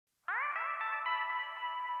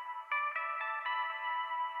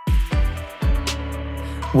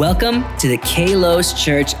Welcome to the Kalos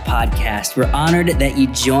Church podcast. We're honored that you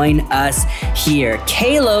join us here.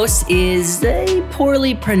 Kalos is a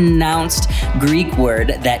poorly pronounced Greek word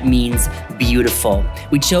that means beautiful.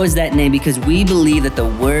 We chose that name because we believe that the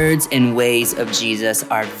words and ways of Jesus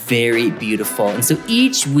are very beautiful. And so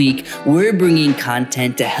each week, we're bringing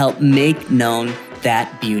content to help make known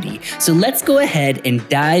that beauty. So let's go ahead and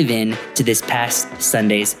dive in to this past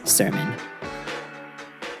Sunday's sermon.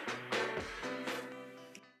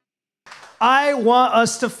 I want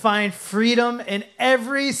us to find freedom in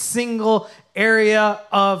every single area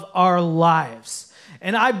of our lives.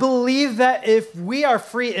 And I believe that if we are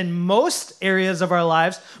free in most areas of our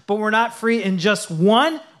lives, but we're not free in just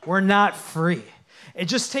one, we're not free. It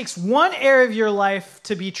just takes one area of your life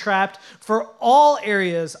to be trapped for all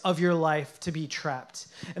areas of your life to be trapped.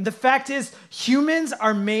 And the fact is, humans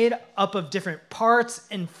are made up of different parts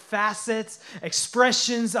and facets,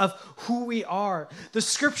 expressions of who we are. The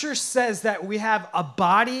scripture says that we have a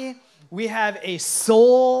body, we have a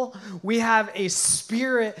soul, we have a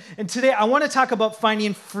spirit. And today I want to talk about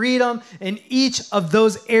finding freedom in each of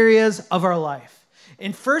those areas of our life.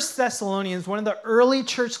 In 1 Thessalonians, one of the early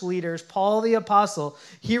church leaders, Paul the Apostle,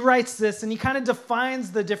 he writes this and he kind of defines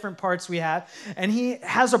the different parts we have. And he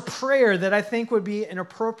has a prayer that I think would be an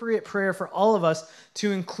appropriate prayer for all of us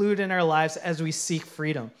to include in our lives as we seek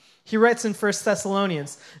freedom. He writes in 1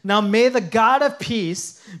 Thessalonians, "Now may the God of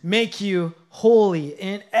peace make you holy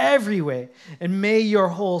in every way, and may your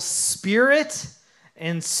whole spirit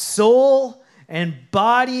and soul and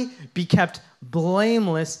body be kept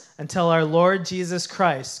blameless until our Lord Jesus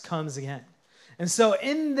Christ comes again." And so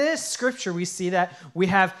in this scripture, we see that we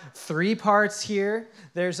have three parts here.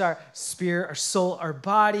 There's our spirit, our soul, our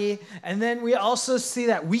body. And then we also see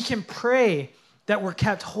that we can pray that we're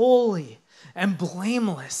kept holy and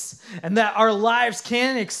blameless, and that our lives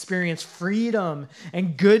can experience freedom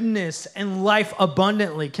and goodness and life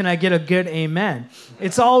abundantly. Can I get a good amen?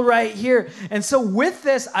 It's all right here. And so with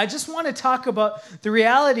this, I just want to talk about the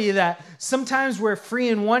reality that sometimes we're free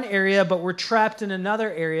in one area, but we're trapped in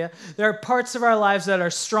another area. There are parts of our lives that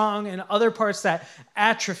are strong and other parts that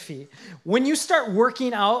atrophy. When you start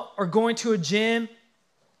working out or going to a gym,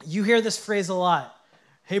 you hear this phrase a lot.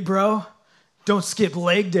 "Hey, bro, don't skip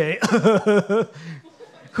leg day."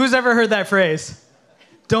 Who's ever heard that phrase?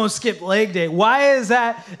 Don't skip leg day. Why is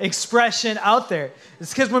that expression out there?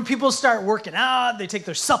 It's because when people start working out, they take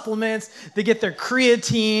their supplements, they get their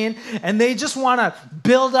creatine, and they just want to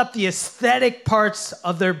build up the aesthetic parts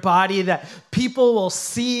of their body that people will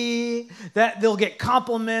see, that they'll get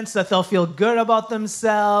compliments, that they'll feel good about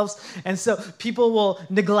themselves. And so people will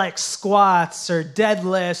neglect squats or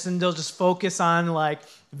deadlifts, and they'll just focus on like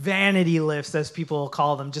vanity lifts, as people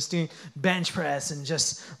call them, just doing bench press and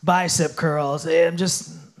just bicep curls. Hey, I'm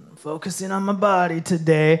just focusing on my body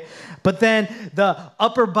today. But then the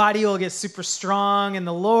upper body will get super strong and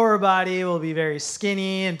the lower body will be very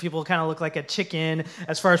skinny, and people kind of look like a chicken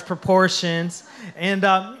as far as proportions. And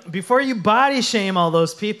before you body shame all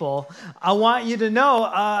those people, I want you to know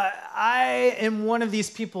I am one of these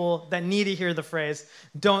people that need to hear the phrase,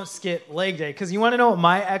 "don't skip leg day." Because you want to know what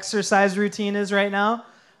my exercise routine is right now?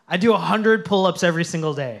 I do 100 pull-ups every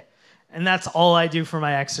single day, and that's all I do for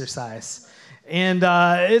my exercise. And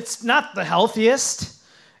it's not the healthiest.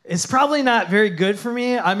 It's probably not very good for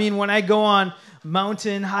me. I mean, when I go on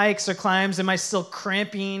mountain hikes or climbs, am I still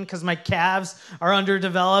cramping because my calves are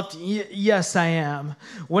underdeveloped? Yes, I am.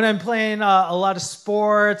 When I'm playing a lot of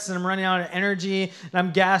sports and I'm running out of energy and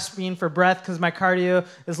I'm gasping for breath because my cardio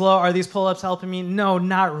is low, are these pull-ups helping me? No,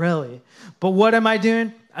 not really. But what am I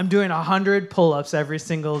doing? I'm doing 100 pull-ups every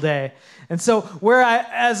single day. And so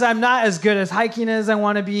as I'm not as good as hiking as I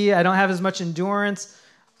want to be, I don't have as much endurance,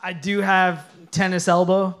 I do have tennis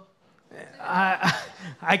elbow.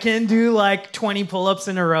 I can do like 20 pull-ups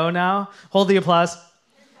in a row now. Hold the applause.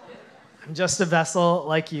 I'm just a vessel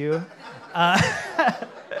like you.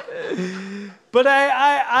 But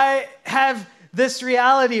I have this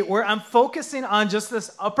reality where I'm focusing on just this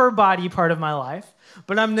upper body part of my life,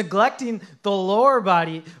 but I'm neglecting the lower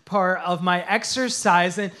body part of my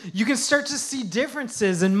exercise, and you can start to see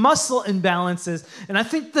differences and muscle imbalances. And I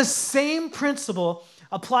think the same principle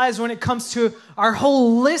applies when it comes to our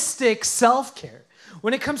holistic self-care.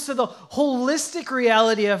 When it comes to the holistic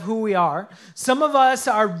reality of who we are, some of us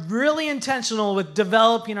are really intentional with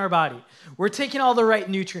developing our body. We're taking all the right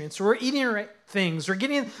nutrients. We're eating the right things. We're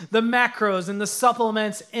getting the macros and the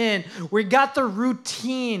supplements in. We got the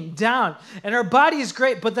routine down. And our body is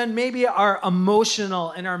great, but then maybe our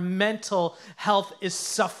emotional and our mental health is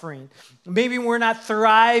suffering. Maybe we're not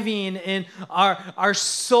thriving in our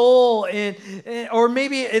soul, or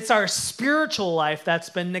maybe it's our spiritual life that's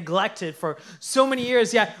been neglected for so many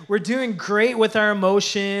years. Yeah, we're doing great with our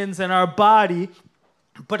emotions and our body,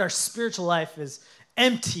 but our spiritual life is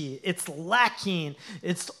empty, it's lacking,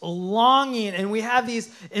 it's longing, and we have these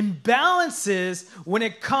imbalances when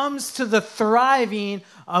it comes to the thriving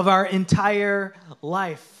of our entire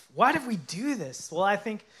life. Why did we do this? Well, I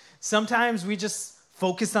think sometimes we just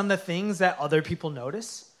focus on the things that other people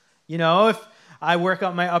notice. You know, if I work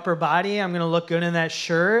out my upper body, I'm going to look good in that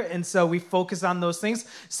shirt. And so we focus on those things.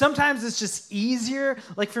 Sometimes it's just easier.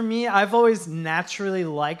 Like for me, I've always naturally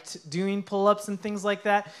liked doing pull-ups and things like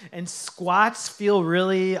that. And squats feel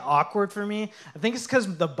really awkward for me. I think it's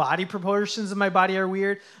because the body proportions of my body are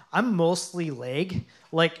weird. I'm mostly leg.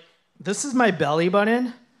 Like this is my belly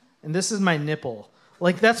button and this is my nipple.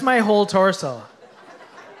 Like that's my whole torso.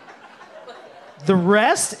 The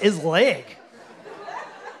rest is leg.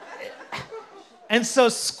 And so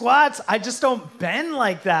squats, I just don't bend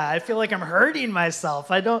like that. I feel like I'm hurting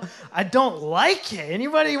myself. I don't like it.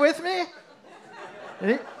 Anybody with me?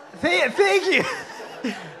 Thank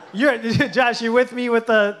you. Josh, you with me with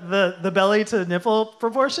the belly to nipple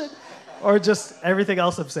proportion? Or just everything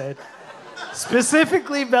else I'm saying?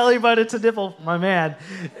 Specifically belly button to nipple, my man.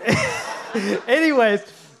 Anyways,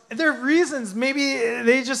 there are reasons. Maybe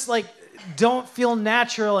they just like don't feel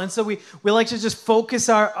natural. And so we like to just focus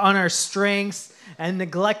on our strengths and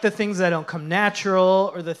neglect the things that don't come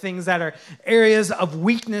natural or the things that are areas of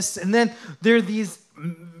weakness. And then there are these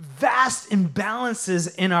vast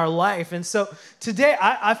imbalances in our life. And so today,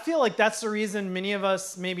 I feel like that's the reason many of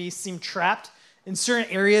us maybe seem trapped in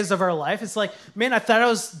certain areas of our life. It's like, man, I thought I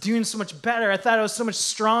was doing so much better. I thought I was so much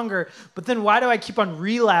stronger. But then why do I keep on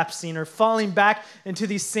relapsing or falling back into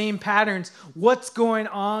these same patterns? What's going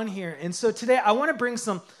on here? And so today, I want to bring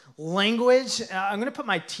some language. I'm going to put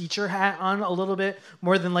my teacher hat on a little bit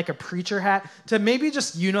more than like a preacher hat to maybe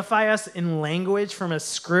just unify us in language from a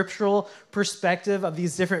scriptural perspective of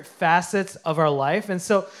these different facets of our life. And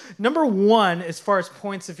so number one, as far as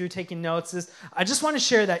points, if you're taking notes, is I just want to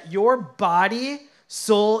share that your body,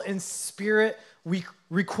 soul, and spirit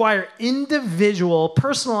require individual,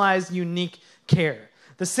 personalized, unique care.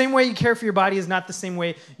 The same way you care for your body is not the same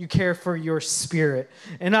way you care for your spirit.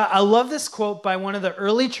 And I love this quote by one of the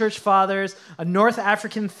early church fathers, a North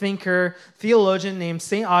African thinker, theologian named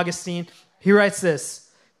St. Augustine. He writes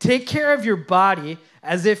this: "Take care of your body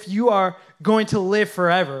as if you are going to live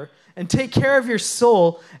forever, and take care of your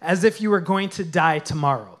soul as if you were going to die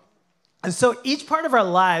tomorrow." And so each part of our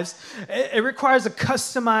lives, it requires a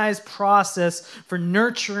customized process for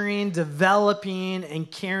nurturing, developing,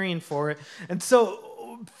 and caring for it. And so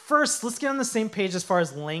first, let's get on the same page as far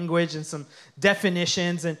as language and some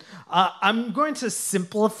definitions. And I'm going to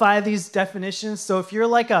simplify these definitions. So if you're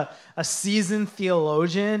like a seasoned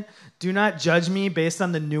theologian, do not judge me based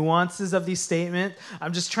on the nuances of these statements.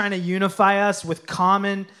 I'm just trying to unify us with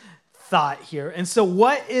common thought here. And so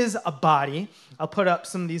what is a body? I'll put up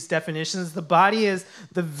some of these definitions. The body is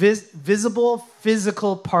the visible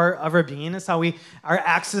physical part of our being. It's how we are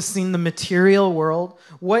accessing the material world.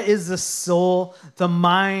 What is the soul? The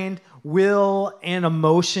mind, will, and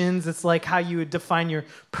emotions. It's like how you would define your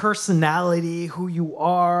personality, who you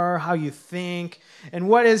are, how you think. And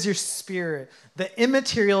what is your spirit? The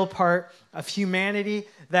immaterial part of humanity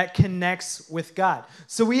that connects with God.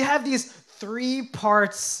 So we have these three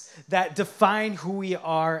parts that define who we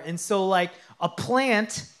are. And so like a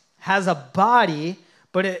plant has a body,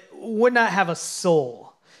 but it would not have a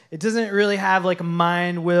soul. It doesn't really have like a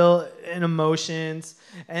mind, will, and emotions.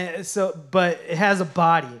 And so, but it has a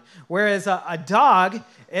body. Whereas a dog,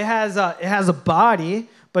 it has a body,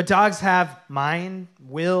 but dogs have mind,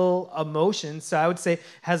 will, emotions. So I would say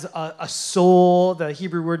has a soul, the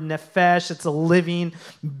Hebrew word nephesh, it's a living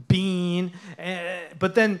being.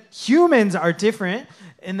 But then humans are different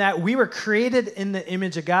in that we were created in the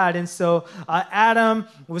image of God. And so Adam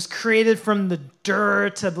was created from the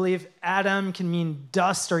dirt. I believe Adam can mean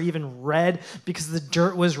dust or even red because the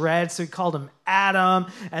dirt was red. So he called him Adam.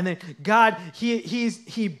 And then God,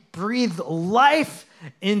 he breathed life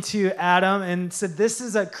into Adam and said, this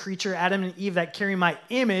is a creature, Adam and Eve, that carry my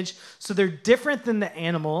image. So they're different than the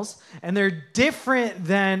animals, and they're different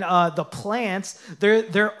than the plants. They're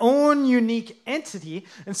their own unique entity.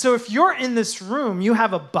 And so if you're in this room, you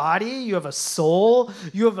have a body, you have a soul,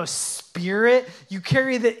 you have a spirit, you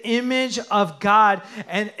carry the image of God,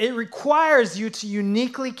 and it requires you to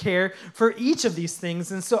uniquely care for each of these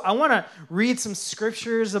things. And so I want to read some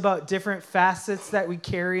scriptures about different facets that we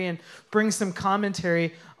carry and bring some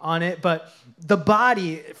commentary on it. But the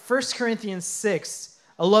body, 1 Corinthians 6,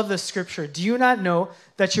 I love this scripture. Do you not know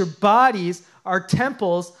that your bodies are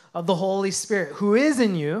temples of the Holy Spirit, who is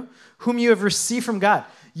in you, whom you have received from God?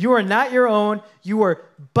 You are not your own. You were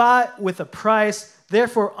bought with a price.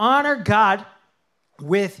 Therefore, honor God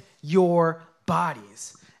with your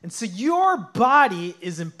bodies. And so your body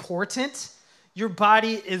is important. Your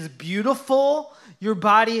body is beautiful. Your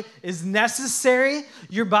body is necessary.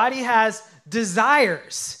 Your body has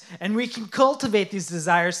desires. And we can cultivate these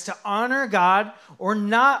desires to honor God or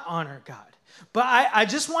not honor God. But I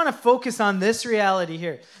just want to focus on this reality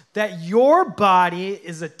here, that your body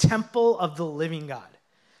is a temple of the living God.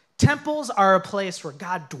 Temples are a place where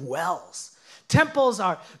God dwells. Temples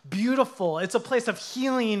are beautiful. It's a place of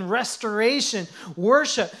healing, restoration,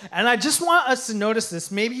 worship. And I just want us to notice this.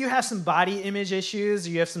 Maybe you have some body image issues,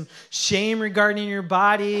 or you have some shame regarding your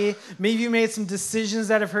body. Maybe you made some decisions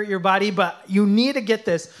that have hurt your body, but you need to get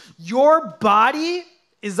this. Your body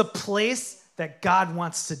is a place that God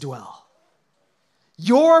wants to dwell.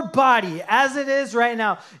 Your body, as it is right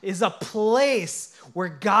now, is a place where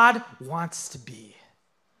God wants to be.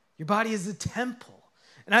 Your body is a temple.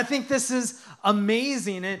 And I think this is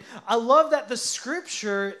amazing. And I love that the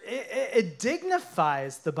scripture, it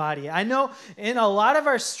dignifies the body. I know in a lot of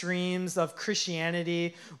our streams of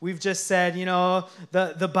Christianity, we've just said,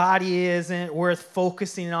 the body isn't worth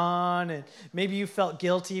focusing on. And maybe you felt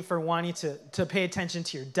guilty for wanting to pay attention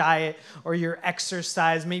to your diet or your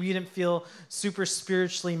exercise. Maybe you didn't feel super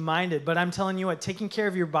spiritually minded. But I'm telling you what, taking care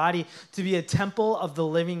of your body to be a temple of the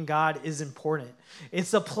living God is important.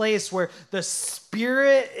 It's a place where the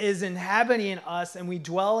Spirit is inhabiting us, and we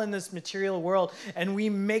dwell in this material world, and we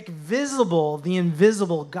make visible the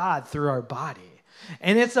invisible God through our body.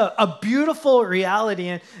 And it's a beautiful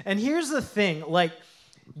reality. And here's the thing,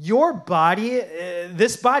 your body,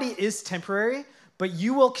 this body is temporary, but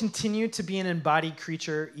you will continue to be an embodied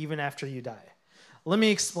creature even after you die. Let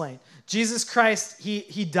me explain. Jesus Christ,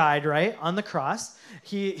 he died, right, on the cross.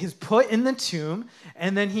 He's put in the tomb,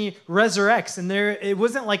 and then he resurrects. And it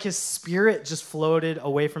wasn't like his spirit just floated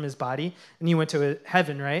away from his body, and he went to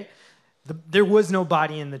heaven, right? There was no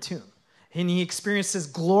body in the tomb. And he experienced his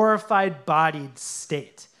glorified bodied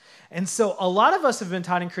state. And so a lot of us have been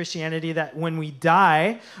taught in Christianity that when we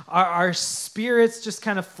die, our spirits just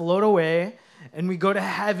kind of float away, and we go to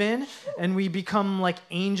heaven, and we become like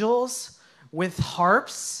angels with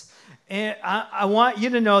harps. And I want you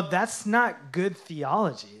to know that's not good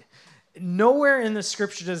theology. Nowhere in the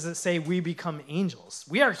scripture does it say we become angels.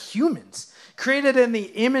 We are humans, created in the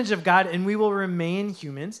image of God, and we will remain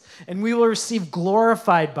humans, and we will receive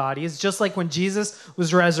glorified bodies, just like when Jesus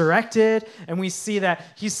was resurrected, and we see that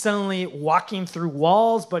he's suddenly walking through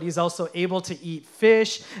walls, but he's also able to eat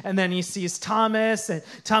fish, and then he sees Thomas, and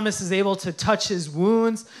Thomas is able to touch his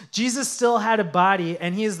wounds. Jesus still had a body,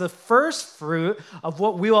 and he is the first fruit of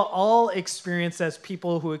what we will all experience as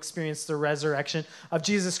people who experience the resurrection of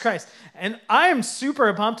Jesus Christ. And I am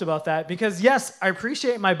super pumped about that because, yes, I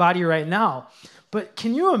appreciate my body right now, but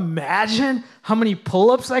can you imagine how many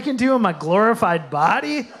pull-ups I can do in my glorified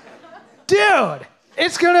body? Dude,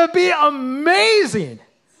 it's going to be amazing.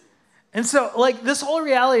 And so, this whole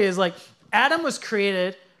reality is Adam was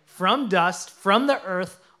created from dust, from the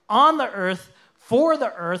earth, on the earth, for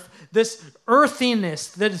the earth, this earthiness,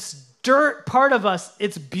 this dirt part of us,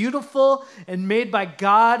 it's beautiful and made by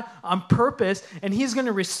God on purpose, and he's going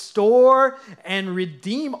to restore and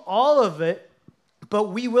redeem all of it, but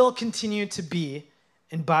we will continue to be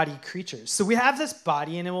embodied creatures. So we have this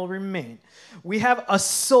body, and it will remain. We have a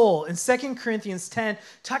soul. In 2 Corinthians 10,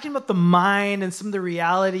 talking about the mind and some of the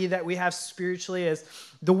reality that we have spiritually, is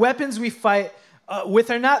the weapons we fight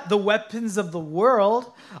with are not the weapons of the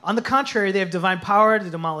world. On the contrary, they have divine power to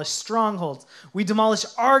demolish strongholds. We demolish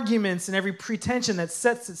arguments and every pretension that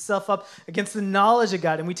sets itself up against the knowledge of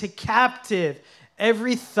God, and we take captive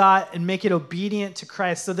every thought and make it obedient to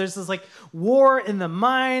Christ. So there's this like war in the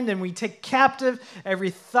mind, and we take captive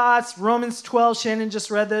every thought. Romans 12, Shannon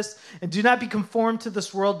just read this. And do not be conformed to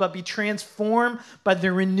this world, but be transformed by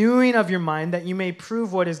the renewing of your mind, that you may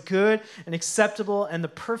prove what is good and acceptable and the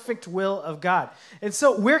perfect will of God. And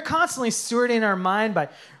so we're constantly stewarding our mind by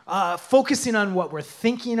focusing on what we're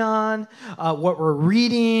thinking on, what we're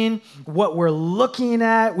reading, what we're looking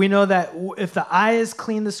at. We know that if the eye is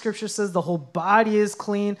clean, the scripture says the whole body is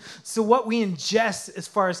clean. So what we ingest as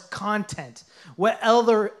far as content, what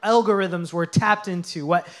algorithms we're tapped into,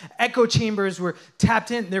 what echo chambers we're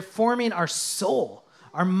tapped in, they're forming our soul.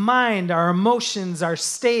 Our mind, our emotions, our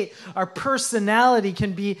state, our personality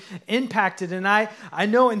can be impacted. And I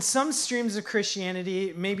know in some streams of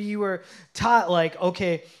Christianity, maybe you were taught like,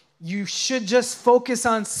 okay, you should just focus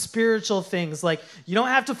on spiritual things. Like, you don't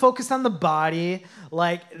have to focus on the body.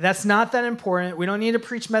 Like, that's not that important. We don't need to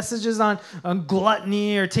preach messages on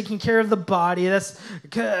gluttony or taking care of the body.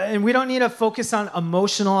 And we don't need to focus on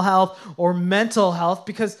emotional health or mental health,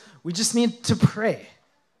 because we just need to pray.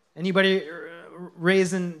 Anybody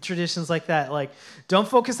raised in traditions like that? Like, don't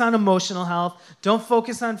focus on emotional health. Don't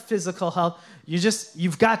focus on physical health.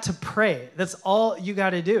 You've got to pray. That's all you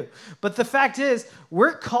got to do. But the fact is,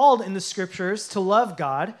 we're called in the scriptures to love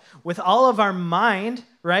God with all of our mind,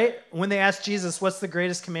 right? When they ask Jesus, what's the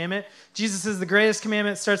greatest commandment? Jesus says the greatest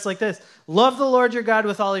commandment starts like this: love the Lord your God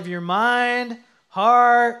with all of your mind,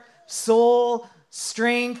 heart, soul,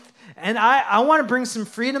 strength. And I want to bring some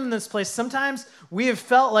freedom in this place. Sometimes we have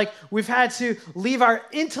felt like we've had to leave our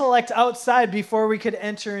intellect outside before we could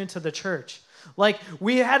enter into the church. Like,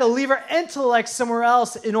 we had to leave our intellect somewhere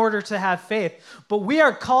else in order to have faith. But we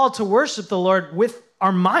are called to worship the Lord with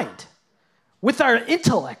our mind, with our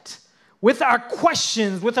intellect, with our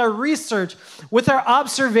questions, with our research, with our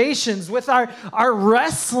observations, with our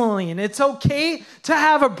wrestling. It's okay to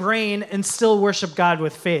have a brain and still worship God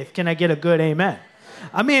with faith. Can I get a good amen?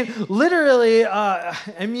 I mean, literally,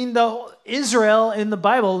 the Israel in the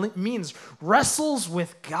Bible means wrestles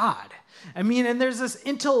with God. I mean, and there's this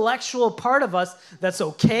intellectual part of us that's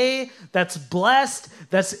okay, that's blessed,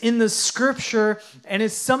 that's in the scripture, and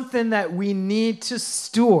it's something that we need to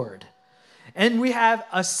steward. And we have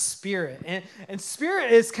a spirit. And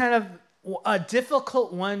spirit is kind of a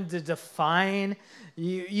difficult one to define.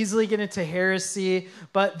 You easily get into heresy,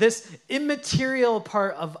 but this immaterial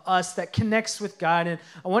part of us that connects with God. And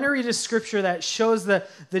I want to read a scripture that shows the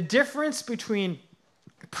difference between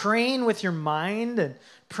praying with your mind and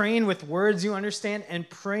praying with words you understand and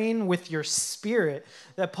praying with your spirit,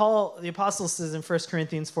 that Paul, the apostle, says in 1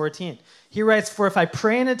 Corinthians 14. He writes, "For if I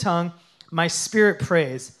pray in a tongue, my spirit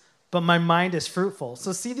prays, but my mind is fruitful."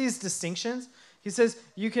 So see these distinctions? He says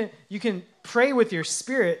you can pray with your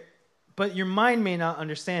spirit, but your mind may not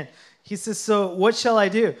understand. He says, so what shall I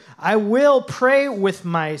do? I will pray with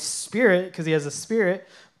my spirit, because he has a spirit,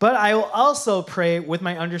 but I will also pray with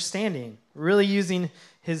my understanding, really using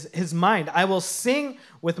his mind. I will sing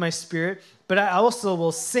with my spirit, but I also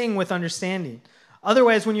will sing with understanding.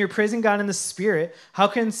 Otherwise, when you're praising God in the spirit, how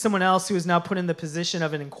can someone else who is now put in the position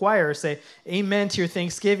of an inquirer say amen to your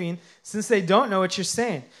thanksgiving, since they don't know what you're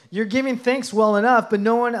saying? You're giving thanks well enough, but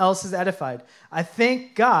no one else is edified. I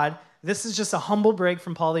thank God. This is just a humble break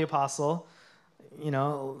from Paul the apostle.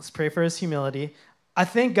 Let's pray for his humility. I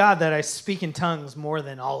thank God that I speak in tongues more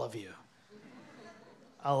than all of you.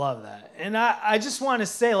 I love that. And I just want to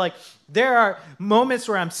say, there are moments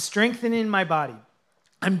where I'm strengthening my body.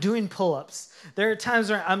 I'm doing pull-ups. There are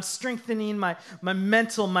times where I'm strengthening my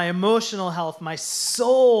mental, my emotional health, my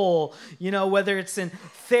soul, whether it's in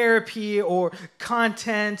therapy or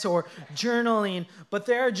content or journaling. But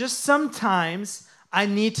there are just some times I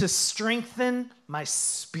need to strengthen my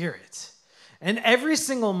spirit. And every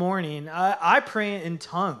single morning, I pray in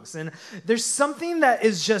tongues. And there's something that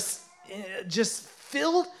is just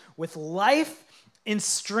filled with life and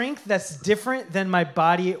strength that's different than my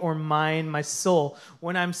body or mind, my soul,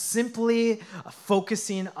 when I'm simply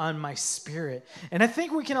focusing on my spirit. And I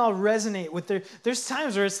think we can all resonate with there's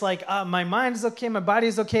times where it's like, my mind is okay, my body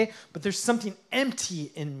is okay, but there's something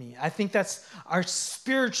empty in me. I think that's our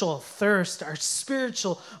spiritual thirst, our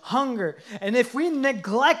spiritual hunger. And if we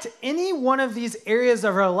neglect any one of these areas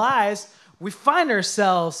of our lives, we find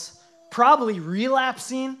ourselves probably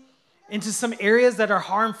relapsing into some areas that are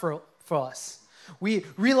harmful for us. We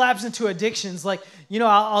relapse into addictions.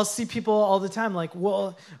 I'll see people all the time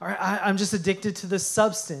I'm just addicted to this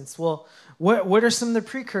substance. Well, what are some of the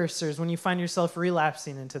precursors when you find yourself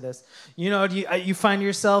relapsing into this? Do you find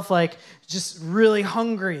yourself just really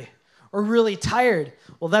hungry, or really tired?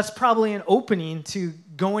 Well, that's probably an opening to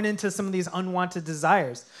going into some of these unwanted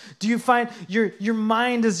desires. Do you find your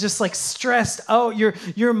mind is just like stressed out? Your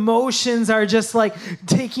emotions are just like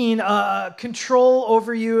taking control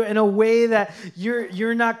over you in a way that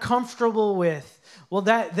you're not comfortable with. Well,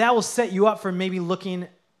 that will set you up for maybe looking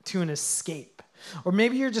to an escape. Or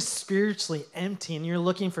maybe you're just spiritually empty and you're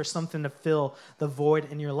looking for something to fill the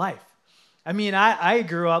void in your life. I mean, I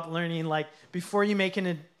grew up learning, like, before you make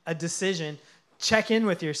a decision, check in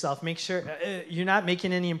with yourself. Make sure you're not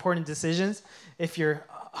making any important decisions if you're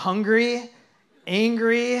hungry,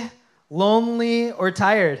 angry, lonely, or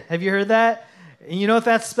tired. Have you heard that? And you know what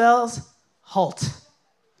that spells? Halt.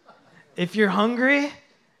 If you're hungry,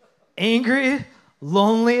 angry,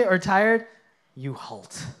 lonely, or tired, you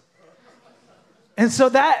halt. And so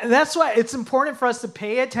that's why it's important for us to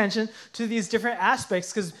pay attention to these different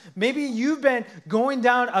aspects, because maybe you've been going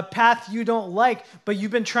down a path you don't like, but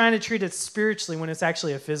you've been trying to treat it spiritually when it's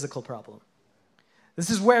actually a physical problem.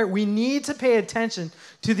 This is where we need to pay attention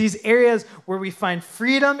to these areas where we find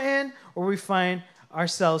freedom in or we find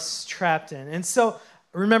ourselves trapped in. And so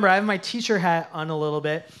remember, I have my teacher hat on a little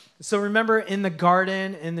bit. So remember in the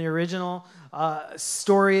garden, in the original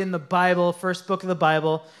story in the Bible, first book of the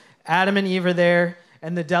Bible, Adam and Eve are there,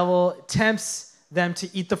 and the devil tempts them to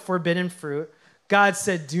eat the forbidden fruit. God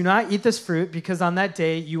said, do not eat this fruit, because on that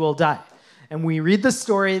day you will die. And we read the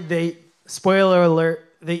story, spoiler alert,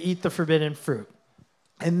 they eat the forbidden fruit.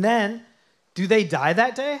 And then, do they die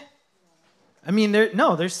that day? I mean,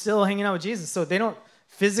 they're still hanging out with Jesus, so they don't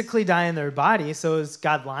physically die in their body, so is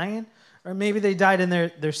God lying? Or maybe they died in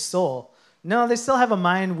their soul. No, they still have a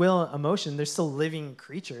mind, will, emotion. They're still living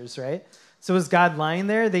creatures, right? So is God lying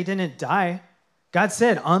there? They didn't die. God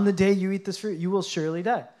said, on the day you eat this fruit, you will surely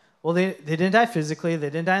die. Well, they didn't die physically. They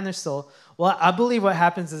didn't die in their soul. Well, I believe what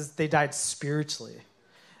happens is they died spiritually.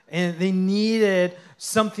 And they needed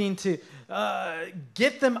something to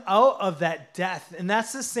get them out of that death. And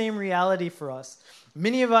that's the same reality for us.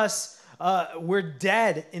 Many of us were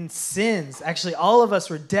dead in sins. Actually, all of us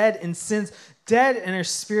were dead in sins, dead in our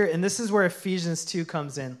spirit. And this is where Ephesians 2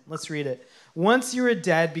 comes in. Let's read it. Once you were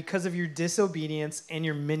dead because of your disobedience and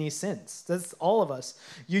your many sins. That's all of us.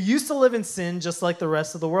 You used to live in sin just like the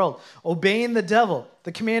rest of the world, obeying the devil,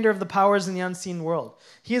 the commander of the powers in the unseen world.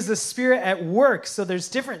 He is the spirit at work, so there's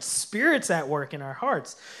different spirits at work in our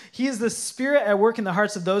hearts. He is the spirit at work in the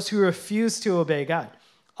hearts of those who refuse to obey God.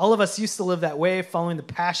 All of us used to live that way, following the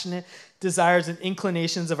passionate desires and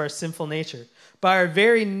inclinations of our sinful nature. By our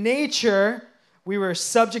very nature, we were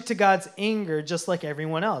subject to God's anger just like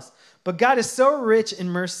everyone else. But God is so rich in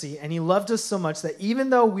mercy, and he loved us so much that even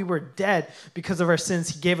though we were dead because of our sins,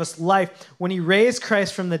 he gave us life when he raised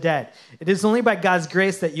Christ from the dead. It is only by God's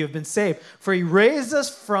grace that you have been saved. For he raised us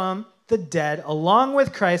from the dead along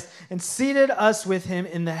with Christ and seated us with him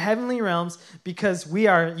in the heavenly realms because we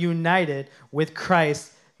are united with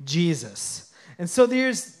Christ Jesus. And so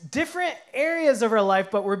there's different areas of our life,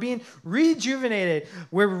 but we're being rejuvenated.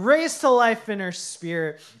 We're raised to life in our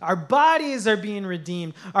spirit. Our bodies are being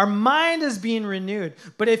redeemed. Our mind is being renewed.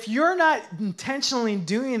 But if you're not intentionally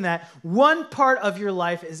doing that, one part of your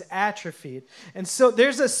life is atrophied. And so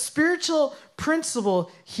there's a spiritual principle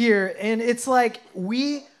here, and it's like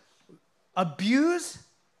we abuse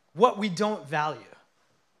what we don't value.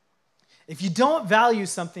 If you don't value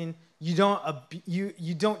something, you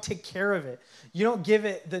don't take care of it. You don't give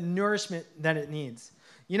it the nourishment that it needs.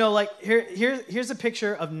 You know, like here's a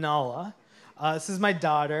picture of Nala. This is my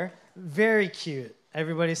daughter. Very cute.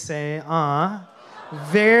 Everybody say, "Aw."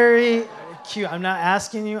 Very cute. I'm not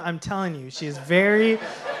asking you. I'm telling you. She is very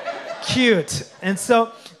cute. And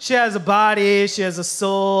so she has a body, she has a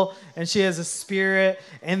soul, and she has a spirit.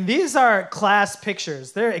 And these are class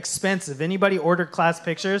pictures. They're expensive. Anybody order class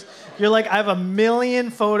pictures? You're like, I have 1,000,000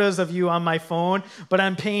 photos of you on my phone, but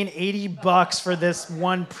I'm paying $80 for this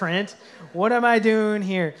one print. What am I doing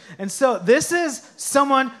here? And so this is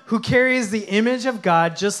someone who carries the image of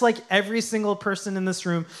God, just like every single person in this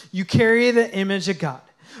room. You carry the image of God.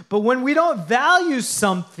 But when we don't value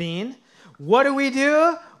something, what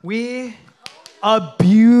do? We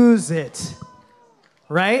abuse it,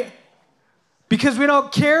 right? Because we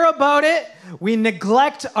don't care about it, we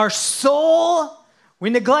neglect our soul, we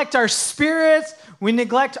neglect our spirits, we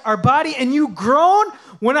neglect our body, and you groan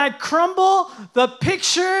when I crumble the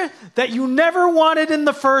picture that you never wanted in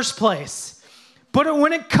the first place. But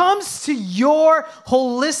when it comes to your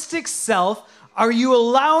holistic self, are you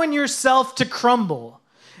allowing yourself to crumble?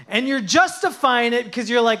 And you're justifying it because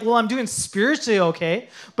you're like, well, I'm doing spiritually okay.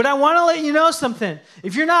 But I want to let you know something.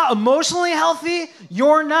 If you're not emotionally healthy,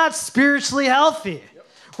 you're not spiritually healthy.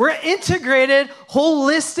 We're integrated,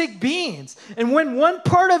 holistic beings. And when one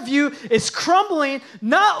part of you is crumbling,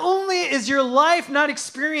 not only is your life not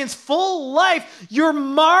experiencing full life, you're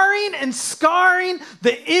marring and scarring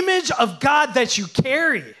the image of God that you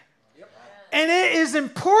carry. Yep. And it is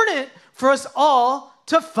important for us all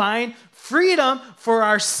to find freedom for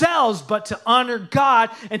ourselves, but to honor God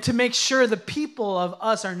and to make sure the people of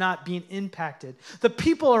us are not being impacted. The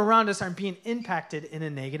people around us aren't being impacted in a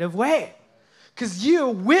negative way. Because you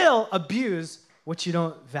will abuse what you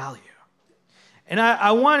don't value. And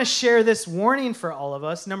I want to share this warning for all of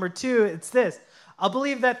us. Number 2, it's this. I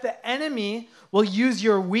believe that the enemy will use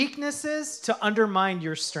your weaknesses to undermine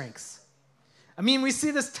your strengths. I mean, we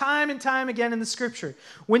see this time and time again in the scripture.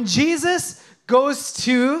 When Jesus goes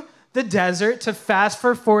to the desert to fast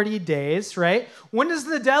for 40 days, right? When does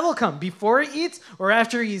the devil come? Before he eats or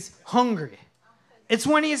after he's hungry? It's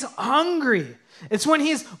when he's hungry. It's when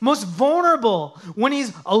he's most vulnerable, when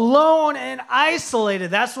he's alone and isolated.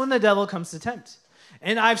 That's when the devil comes to tempt.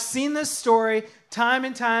 And I've seen this story time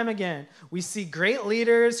and time again. We see great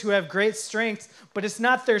leaders who have great strengths, but it's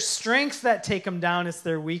not their strengths that take them down, it's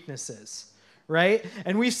their weaknesses, right?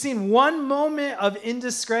 And we've seen one moment of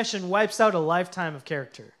indiscretion wipes out a lifetime of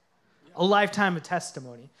character, a lifetime of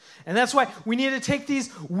testimony. And that's why we need to take these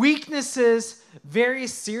weaknesses very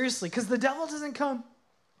seriously, because the devil doesn't come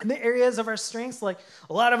in the areas of our strengths. Like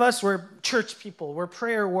a lot of us, we're church people, we're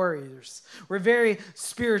prayer warriors, we're very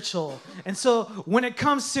spiritual. And so when it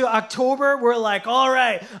comes to October, we're like, all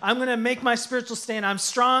right, I'm going to make my spiritual stand. I'm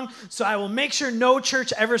strong, so I will make sure no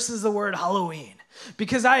church ever says the word Halloween.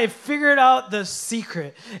 Because I have figured out the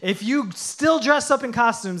secret. If you still dress up in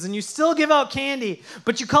costumes and you still give out candy,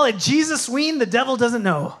 but you call it Jesus-ween, the devil doesn't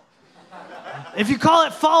know. If you call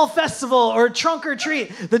it Fall Festival or Trunk or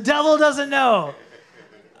Treat, the devil doesn't know.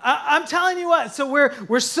 I'm telling you what, so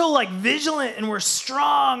we're so like vigilant and we're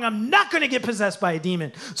strong. I'm not going to get possessed by a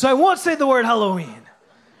demon. So I won't say the word Halloween,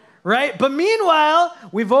 right? But meanwhile,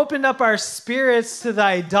 we've opened up our spirits to the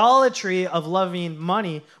idolatry of loving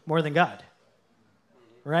money more than God,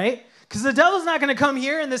 right? Because the devil's not going to come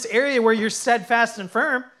here in this area where you're steadfast and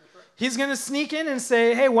firm. He's going to sneak in and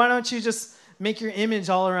say, hey, why don't you just make your image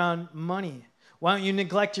all around money? Why don't you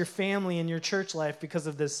neglect your family and your church life because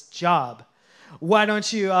of this job? Why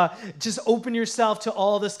don't you just open yourself to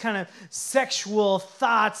all this kind of sexual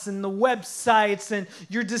thoughts and the websites and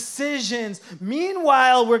your decisions?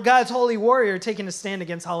 Meanwhile, we're God's holy warrior taking a stand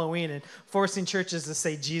against Halloween and forcing churches to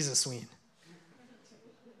say Jesus-ween,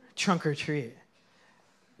 trunk or treat.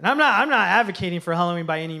 And I'm not advocating for Halloween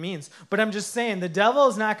by any means, but I'm just saying the devil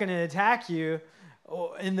is not going to attack you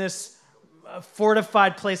in this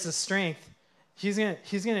fortified place of strength. He's going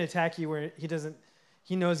to attack you where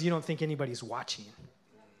he knows you don't think anybody's watching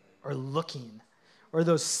or looking, or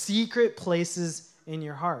those secret places in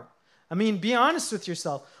your heart. I mean, be honest with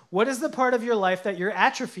yourself. What is the part of your life that you're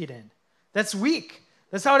atrophied in? That's weak.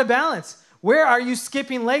 That's out of balance. Where are you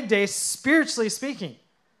skipping leg day, spiritually speaking,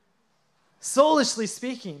 soulishly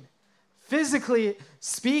speaking, physically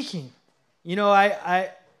speaking? You know, I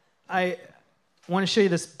want to show you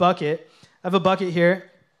this bucket. I have a bucket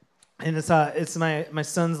here, and it's my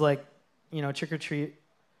son's trick or treat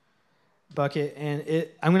bucket, and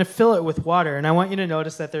I'm going to fill it with water, and I want you to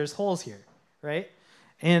notice that there's holes here, right?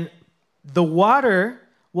 And the water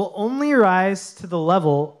will only rise to the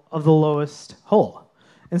level of the lowest hole.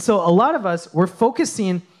 And so a lot of us, we're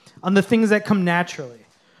focusing on the things that come naturally.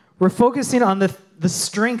 We're focusing on the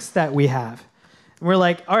strengths that we have. And we're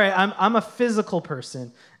like, all right, I'm a physical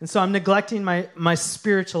person, and so I'm neglecting my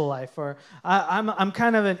spiritual life, or I'm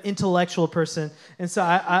kind of an intellectual person, and so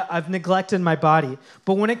I've neglected my body.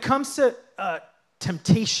 But when it comes to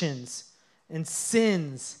temptations and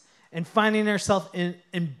sins and finding ourselves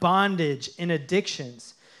in bondage, in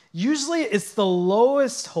addictions, usually it's the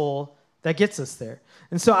lowest hole that gets us there.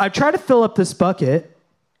 And so I try to fill up this bucket.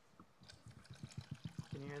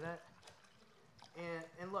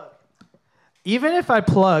 Even if I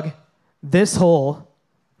plug this hole,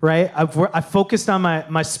 right, I've focused on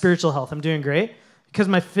my spiritual health. I'm doing great. Because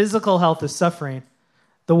my physical health is suffering,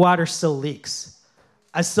 the water still leaks.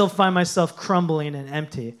 I still find myself crumbling and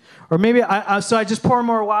empty. Or maybe so I just pour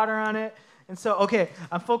more water on it. And so, okay,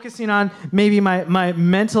 I'm focusing on maybe my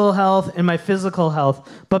mental health and my physical health.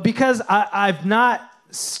 But because I've not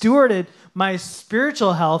stewarded my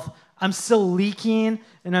spiritual health, I'm still leaking,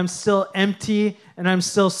 and I'm still empty, and I'm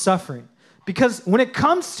still suffering. Because when it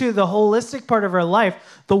comes to the holistic part of our life,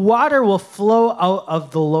 the water will flow out of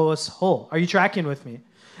the lowest hole. Are you tracking with me?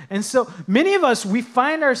 And so many of us, we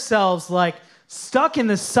find ourselves like stuck in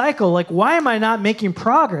this cycle. Like, why am I not making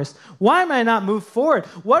progress? Why am I not move forward?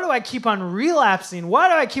 Why do I keep on relapsing? Why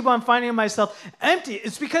do I keep on finding myself empty?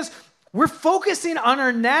 It's because we're focusing on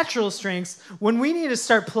our natural strengths when we need to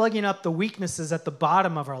start plugging up the weaknesses at the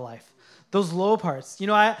bottom of our life, those low parts. You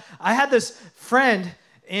know, I had this friend,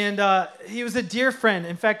 and he was a dear friend.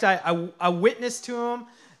 In fact, I witnessed to him.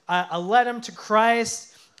 I led him to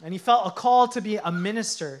Christ, and he felt a call to be a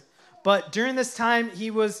minister. But during this time,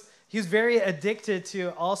 he was very addicted to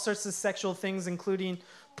all sorts of sexual things, including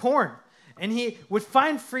porn. And he would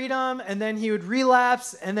find freedom, and then he would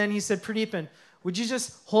relapse, and then he said, Pradeepan, would you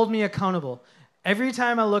just hold me accountable? Every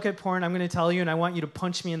time I look at porn, I'm going to tell you, and I want you to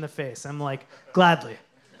punch me in the face. I'm like, gladly.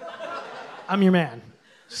 I'm your man.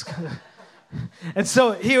 And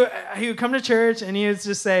so he would come to church, and he would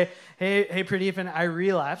just say, hey, Pradeepan, I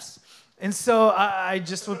relapsed. And so I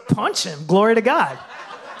just would punch him. Glory to God.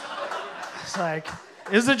 It's like,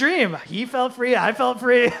 it was a dream. He felt free. I felt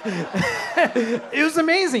free. It was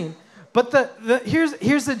amazing. But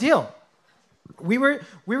here's the deal. We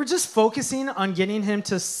were just focusing on getting him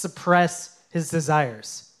to suppress his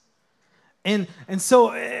desires. And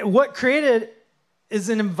so what created is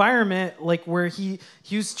an environment like where he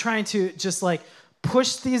was trying to just like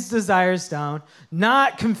push these desires down,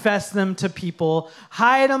 not confess them to people,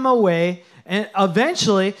 hide them away. And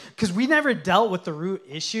eventually, because we never dealt with the root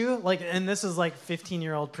issue, and this is like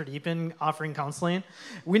 15-year-old Pradeepan offering counseling,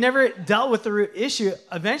 we never dealt with the root issue.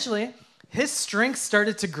 Eventually, his strength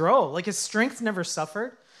started to grow. Like, his strength never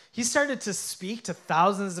suffered. He started to speak to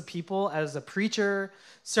thousands of people as a preacher,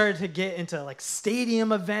 started to get into like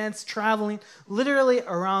stadium events, traveling literally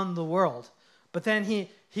around the world. But then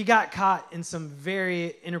he got caught in some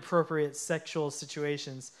very inappropriate sexual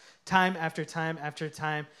situations time after time after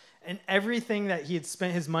time. And everything that he had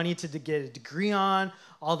spent his money to get a degree on,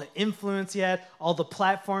 all the influence he had, all the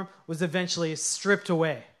platform was eventually stripped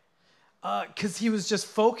away. Because he was just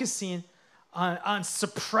focusing on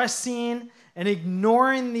suppressing and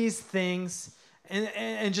ignoring these things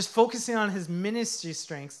and just focusing on his ministry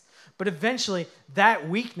strengths. But eventually, that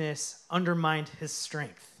weakness undermined his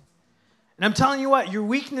strength. And I'm telling you what, your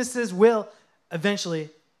weaknesses will eventually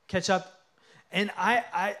catch up. And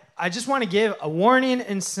I just want to give a warning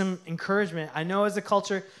and some encouragement. I know as a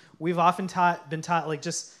culture, we've often been taught, like,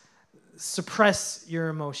 just suppress your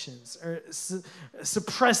emotions or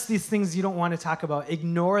suppress these things you don't want to talk about.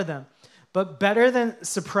 Ignore them. But better than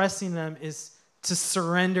suppressing them is to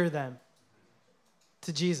surrender them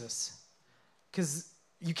to Jesus. Because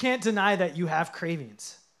you can't deny that you have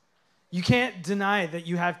cravings. You can't deny that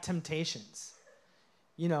you have temptations.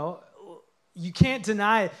 You know, you can't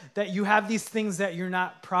deny that you have these things that you're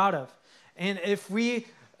not proud of. And if we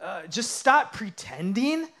just stop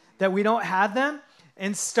pretending that we don't have them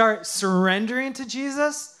and start surrendering to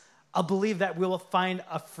Jesus, I believe that we will find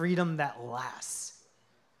a freedom that lasts.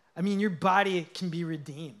 I mean, your body can be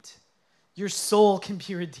redeemed. Your soul can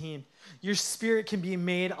be redeemed. Your spirit can be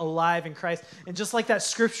made alive in Christ. And just like that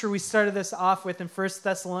scripture we started this off with in 1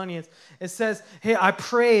 Thessalonians, it says, hey, I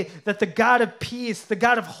pray that the God of peace, the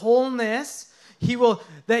God of wholeness,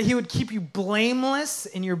 that he would keep you blameless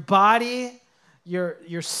in your body,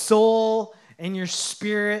 your soul, and your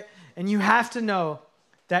spirit. And you have to know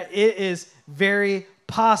that it is very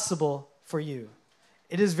possible for you.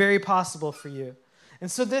 It is very possible for you. And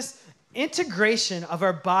so this integration of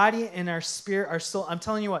our body and our spirit, our soul, I'm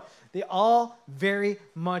telling you what, they all very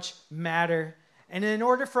much matter. And in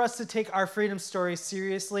order for us to take our freedom story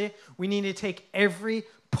seriously, we need to take every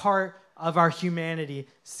part of our humanity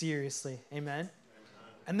seriously. Amen?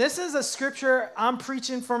 And this is a scripture I'm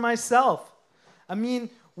preaching for myself. I mean,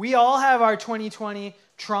 we all have our 2020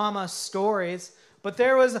 trauma stories, but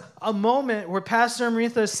there was a moment where Pastor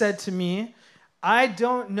Amrita said to me, I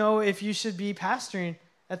don't know if you should be pastoring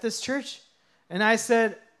at this church. And I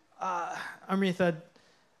said, Amrita,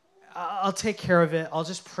 I'll take care of it. I'll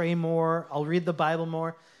just pray more. I'll read the Bible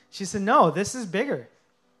more. She said, no, this is bigger.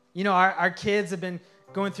 You know, our kids have been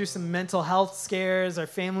going through some mental health scares. Our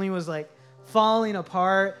family was like falling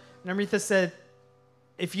apart. And Amrita said,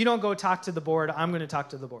 if you don't go talk to the board, I'm going to talk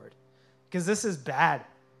to the board. Because this is bad.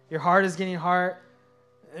 Your heart is getting hard.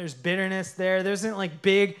 There's bitterness there. There isn't like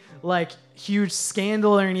big, like huge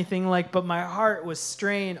scandal or anything but my heart was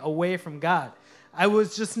straying away from God. I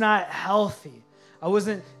was just not healthy. I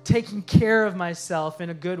wasn't taking care of myself in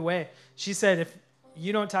a good way. She said, if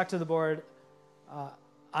you don't talk to the board,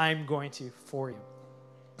 I'm going to for you.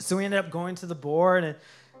 So we ended up going to the board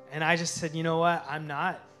and I just said, you know what? I'm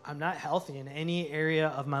not healthy in any area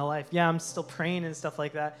of my life. Yeah, I'm still praying and stuff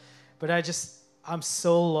like that, but I'm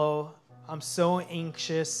so low. I'm so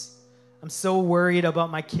anxious. I'm so worried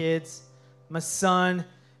about my kids. My son,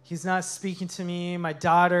 he's not speaking to me. My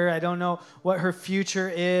daughter, I don't know what her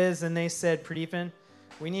future is. And they said, Pradeepan,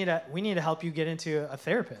 we need to help you get into a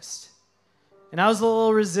therapist. And I was a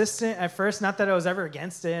little resistant at first, not that I was ever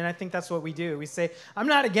against it. And I think that's what we do. We say, I'm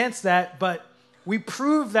not against that, but we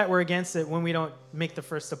prove that we're against it when we don't make the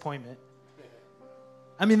first appointment.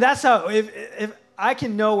 I mean, that's how, if I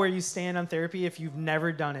can know where you stand on therapy if you've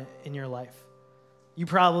never done it in your life. You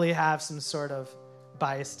probably have some sort of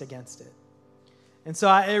bias against it. And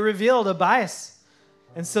so it revealed a bias.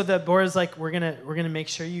 And so the board is like, we're gonna make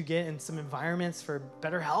sure you get in some environments for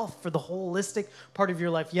better health, for the holistic part of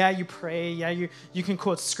your life. Yeah, you pray. Yeah, you can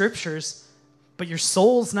quote scriptures, but your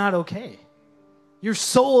soul's not okay. Your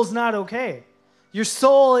soul's not okay. Your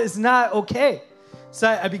soul is not okay. So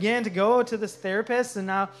I began to go to this therapist, and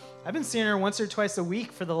now I've been seeing her once or twice a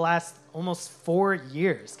week for the last almost 4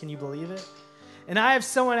 years. Can you believe it? And I have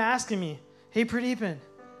someone asking me, hey, Pradeepan,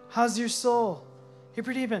 how's your soul? Hey,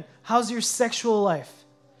 Pradeepan, how's your sexual life?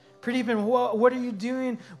 Pradeepan, what are you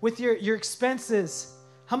doing with your expenses?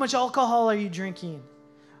 How much alcohol are you drinking?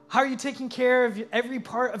 How are you taking care of every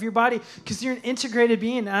part of your body? Because you're an integrated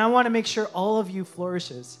being, and I want to make sure all of you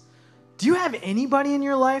flourishes. Do you have anybody in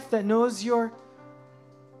your life that knows your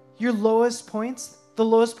lowest points, the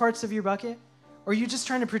lowest parts of your bucket? Or are you just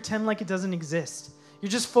trying to pretend like it doesn't exist?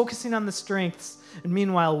 You're just focusing on the strengths, and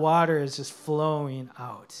meanwhile, water is just flowing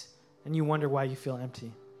out, and you wonder why you feel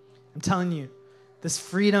empty. I'm telling you, this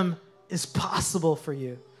freedom is possible for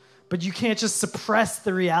you, but you can't just suppress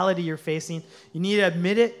the reality you're facing. You need to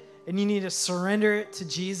admit it, and you need to surrender it to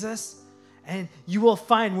Jesus, and you will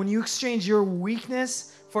find when you exchange your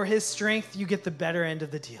weakness for his strength, you get the better end of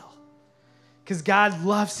the deal. Because God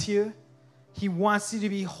loves you. He wants you to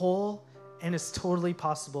be whole, and it's totally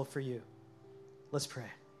possible for you. Let's pray.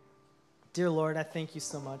 Dear Lord, I thank you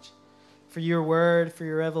so much for your word, for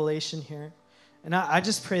your revelation here. And I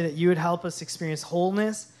just pray that you would help us experience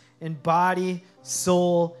wholeness in body,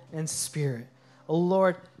 soul, and spirit. Oh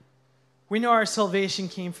Lord, we know our salvation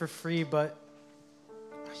came for free, but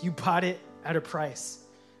you bought it at a price.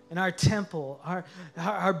 And our temple,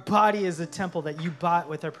 our body is a temple that you bought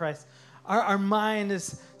with a price. Our mind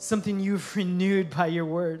is something you've renewed by your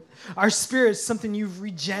word. Our spirit is something you've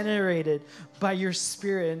regenerated by your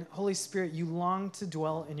spirit. And Holy Spirit, you long to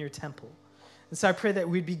dwell in your temple. And so I pray that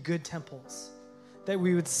we'd be good temples, that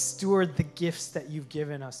we would steward the gifts that you've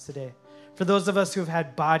given us today. For those of us who have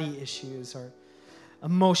had body issues or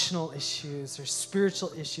emotional issues or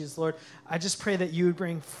spiritual issues, Lord, I just pray that you would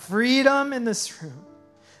bring freedom in this room,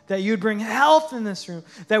 that you would bring health in this room,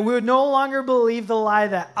 that we would no longer believe the lie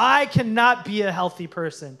that I cannot be a healthy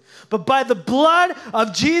person. But by the blood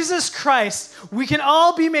of Jesus Christ, we can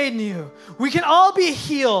all be made new. We can all be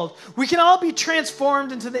healed. We can all be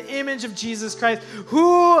transformed into the image of Jesus Christ,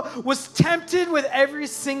 who was tempted with every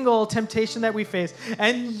single temptation that we face,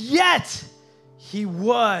 and yet he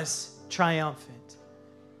was triumphant.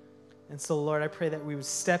 And so, Lord, I pray that we would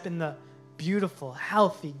step in the beautiful,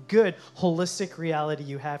 healthy, good, holistic reality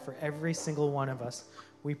you have for every single one of us.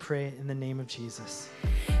 We pray in the name of Jesus.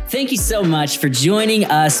 Thank you so much for joining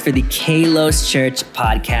us for the Kalos Church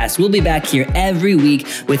podcast. We'll be back here every week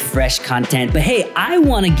with fresh content. But hey, I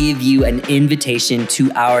want to give you an invitation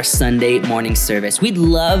to our Sunday morning service. We'd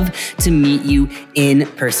love to meet you in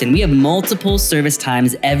person. We have multiple service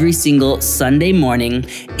times every single Sunday morning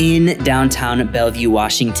in downtown Bellevue,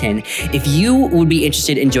 Washington. If you would be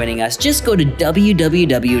interested in joining us, just go to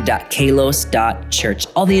www.kalos.church.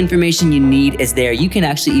 All the information you need is there. You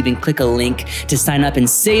can actually even click a link to sign up and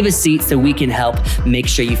save a seat so we can help make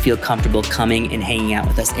sure you feel comfortable coming and hanging out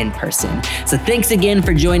with us in person. So thanks again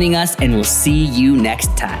for joining us, and we'll see you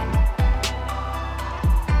next time.